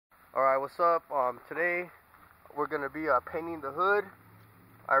Alright, what's up? Today we're gonna be painting the hood.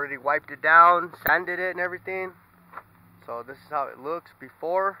 I already wiped it down, sanded it and everything. So this is how it looks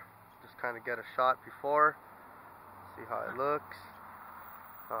before. Just kind of get a shot before. See how it looks.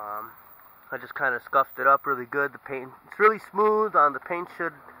 I just kind of scuffed it up really good. The paint, it's really smooth. The paint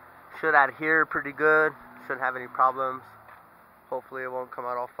should adhere pretty good. Shouldn't have any problems. Hopefully it won't come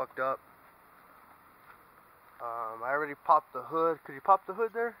out all fucked up. I already popped the hood. Could you pop the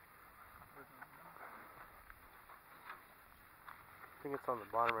hood there? I think it's on the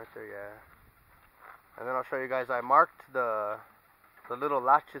bottom right there, yeah. And then I'll show you guys, I marked the little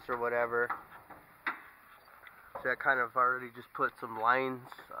latches or whatever. So I kind of already just put some lines,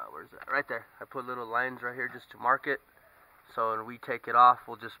 where's that? Right there. I put little lines right here just to mark it. So when we take it off,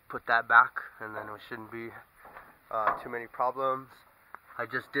 we'll just put that back and then it shouldn't be too many problems. I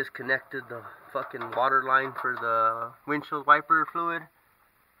just disconnected the fucking water line for the windshield wiper fluid.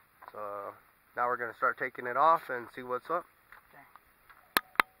 So now we're going to start taking it off and see what's up.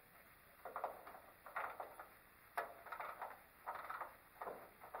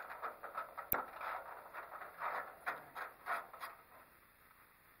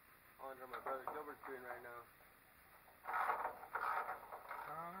 I wonder what my brother Gilbert's doing right now.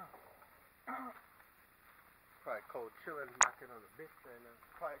 I don't know. Probably cold chilling, knocking on the bits right now.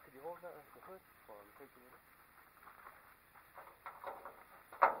 Probably, could you hold that as the hood? While I'm taking it.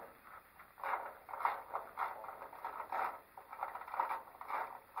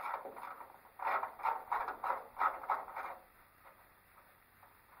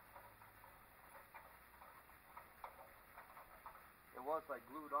 It was like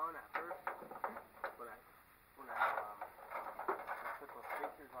glued on at first, but when I put those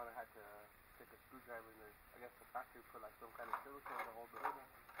spacers on, I had to stick a screwdriver in there. I guess the factory put like some kind of silicone to hold the hood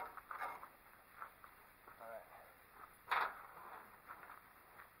on. Alright.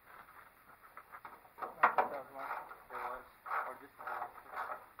 That was last. It was, or just the last one.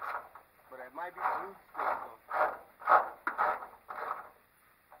 But it might be blue still, so.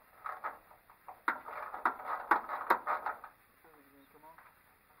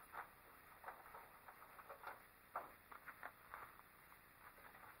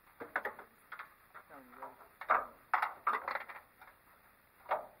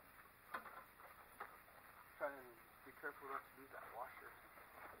 Try and be careful not to lose that washer.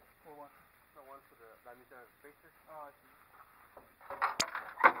 What one? The one for the, that means that spacer. Oh, I see.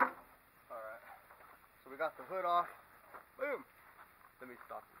 Alright. So we got the hood off. Boom! Let me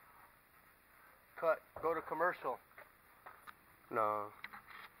stop it. Cut. Go to commercial. No.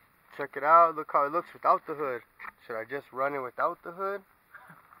 Check it out. Look how it looks without the hood. Should I just run it without the hood?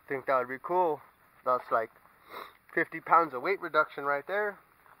 Think that would be cool. That's like 50 pounds of weight reduction right there.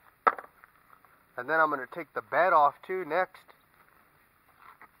 And then I'm going to take the bed off too next.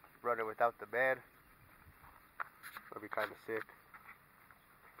 Run it without the bed. That'll be kind of sick.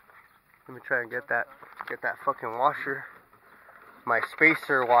 Let me try and get that fucking washer. My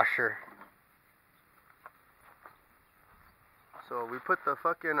spacer washer. So we put the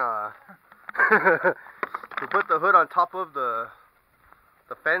fucking we put the hood on top of the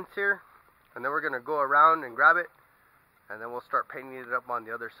fence here, and then we're gonna go around and grab it, and then we'll start painting it up on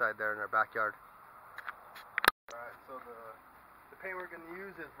the other side there in our backyard. Alright, so the paint we're gonna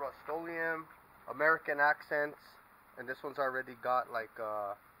use is Rust-Oleum American Accents, and this one's already got like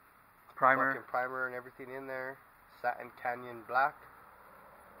Primer. fucking primer and everything in there. Satin Canyon Black.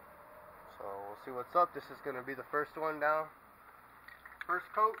 So we'll see what's up. This is gonna be the first one down.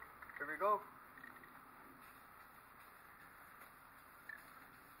 First coat. Here we go.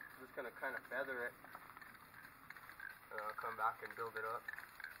 Just gonna kind of feather it, and I'll come back and build it up.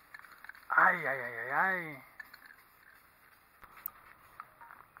 Ay, ay, ay, ay, ay.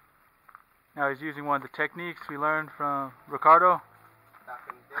 Now he's using one of the techniques we learned from Ricardo. Back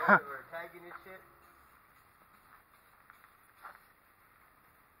in the day, we were tagging this shit.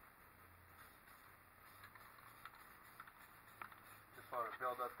 Just want to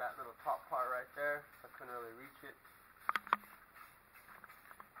build up that little top part right there. I couldn't really reach it.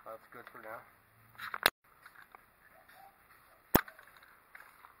 That's good for now.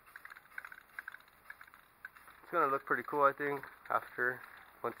 It's gonna look pretty cool, I think,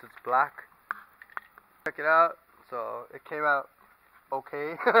 once it's black. Check it out. So it came out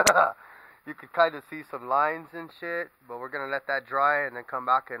okay. You could kind of see some lines and shit, but we're gonna let that dry and then come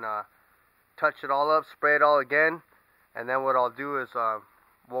back and touch it all up, spray it all again, and then what I'll do is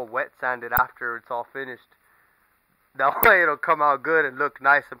we'll wet sand it after it's all finished. That way it'll come out good and look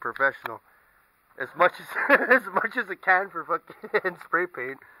nice and professional. As much as it can for fucking spray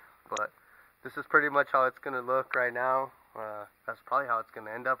paint, but this is pretty much how it's gonna look right now. That's probably how it's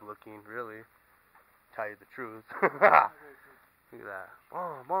gonna end up looking, really. Tell you the truth. Look at that.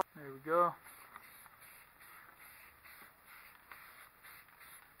 Oh, boom. There we go.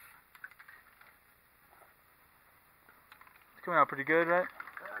 It's coming out pretty good, right?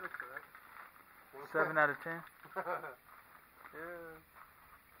 Yeah, that's correct. 7 out of 10. Yeah.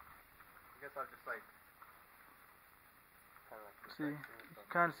 I guess I'll just like See, you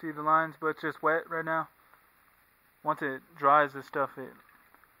kind of see the lines, but it's just wet right now. Once it dries, this stuff it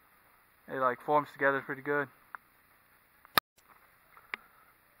like forms together pretty good.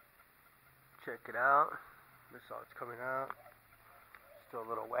 Check it out. This is how it's coming out. Still a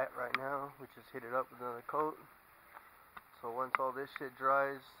little wet right now. We just hit it up with another coat. So once all this shit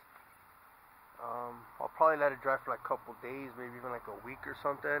dries, I'll probably let it dry for like a couple days, maybe even like a week or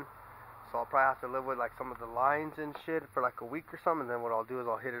something. So I'll probably have to live with like some of the lines and shit for like a week or something. And then what I'll do is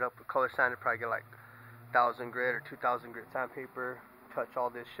I'll hit it up with color sand and probably get like 1,000 grit or 2,000 grit sandpaper. Touch all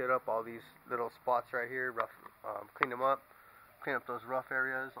this shit up, all these little spots right here, rough, clean them up. Clean up those rough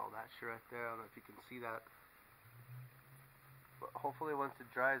areas, all that shit right there. I don't know if you can see that. But hopefully once it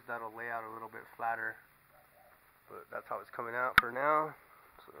dries, that'll lay out a little bit flatter. But that's how it's coming out for now.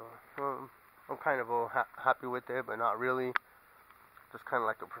 So I'm kind of happy with it, but not really. Just kind of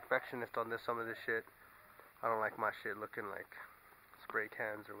like a perfectionist on some of this shit. I don't like my shit looking like spray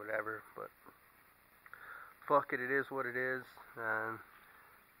cans or whatever, but fuck it, it is what it is, and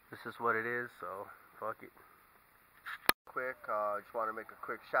this is what it is, so fuck it. Quick, just want to make a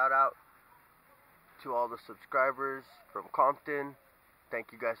quick shout out to all the subscribers from Compton.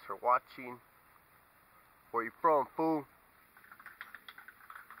 Thank you guys for watching. Where you from, fool?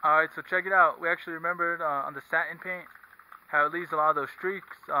 Alright, so check it out. We actually remembered on the satin paint how it leaves a lot of those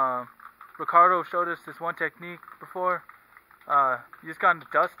streaks. Ricardo showed us this one technique before. You just got to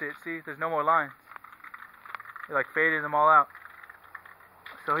dust it. See, there's no more lines. It like faded them all out.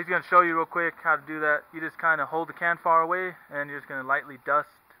 So he's going to show you real quick how to do that. You just kind of hold the can far away and you're just going to lightly dust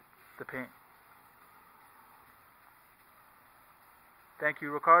the paint. Thank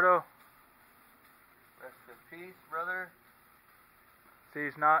you, Ricardo. Rest in peace, brother. See,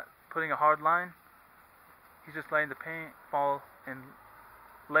 he's not putting a hard line. He's just letting the paint fall and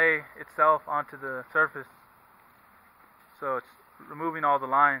lay itself onto the surface. So it's removing all the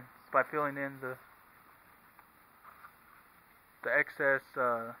lines by filling in the excess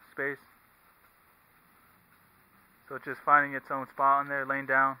space. So it's just finding its own spot on there, laying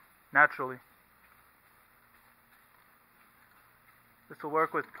down naturally. This will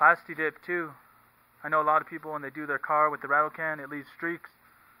work with Plasti Dip too. I know a lot of people when they do their car with the rattle can, it leaves streaks.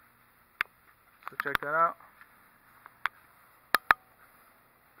 So check that out.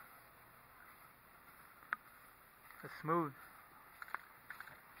 It's smooth.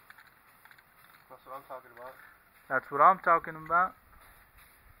 That's what I'm talking about. That's what I'm talking about.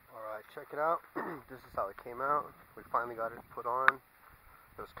 Alright, check it out. This is how it came out. We finally got it put on.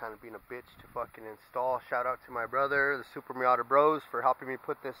 It was kind of being a bitch to fucking install. Shout out to my brother, the Super Miata Bros, for helping me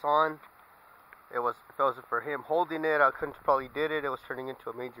put this on. If it wasn't for him holding it, I couldn't probably did it. It was turning into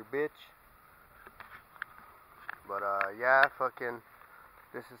a major bitch. But yeah, fucking,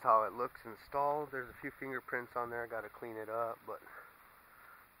 this is how it looks installed. There's a few fingerprints on there. I gotta clean it up, but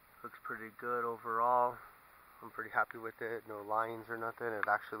looks pretty good overall. I'm pretty happy with it. No lines or nothing. It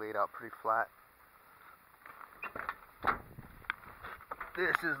actually laid out pretty flat.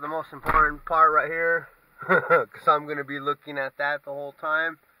 This is the most important part right here, because I'm gonna be looking at that the whole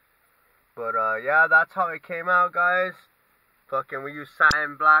time. But yeah, that's how it came out, guys. Fucking, we use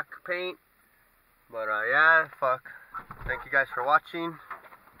satin black paint. But yeah, fuck. Thank you guys for watching.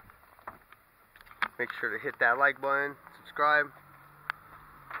 Make sure to hit that like button, subscribe.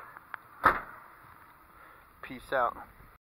 Peace out.